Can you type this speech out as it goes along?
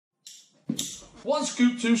1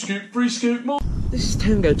 scoop, 2 scoop, 3 scoop, more. This is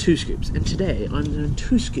Tango 2 scoops, and today I'm doing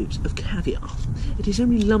 2 scoops of caviar. It is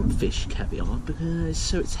only lumpfish caviar because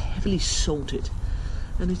so it's heavily salted,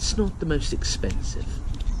 and it's not the most expensive.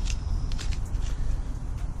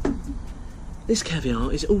 This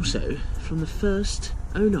caviar is also from the first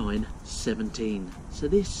 09-17, so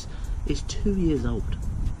this is 2 years old,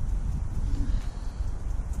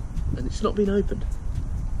 and it's not been opened.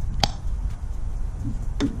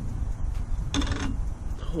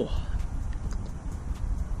 Oh.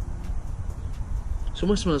 It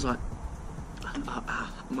almost smells like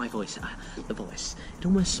my voice, the voice. It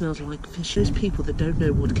almost smells like fish. Those people that don't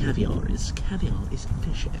know what caviar is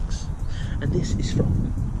fish eggs, and this is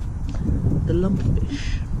from the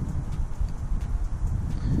lumpfish.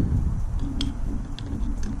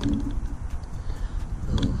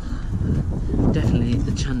 Oh, definitely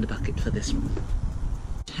the chunder bucket for this one.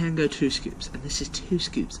 Tango 2 scoops, and this is 2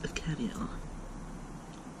 scoops of caviar.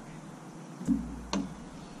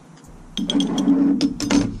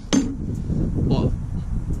 Whoa.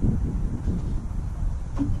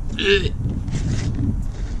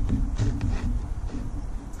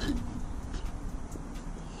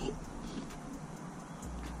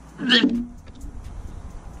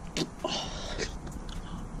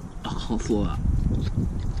 I can't swallow that.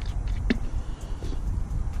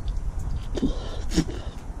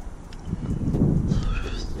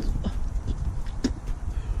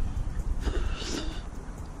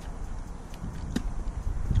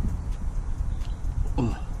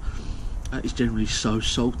 Oh, that is generally so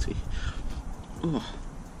salty. Oh,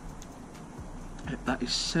 that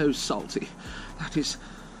is so salty. That is,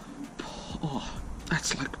 oh,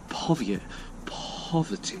 that's like poverty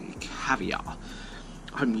caviar.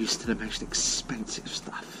 I'm used to the most expensive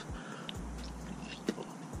stuff.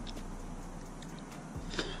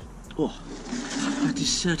 Oh, that is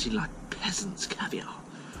certainly like peasants' caviar.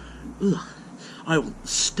 Ugh, I want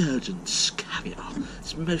sturgeon's caviar.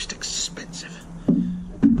 It's most expensive.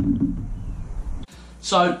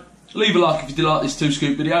 So, leave a like if you did like this 2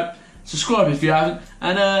 scoop video, subscribe if you haven't,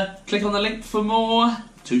 and click on the link for more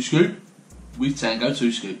 2 scoop with Tango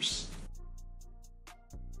 2 scoops.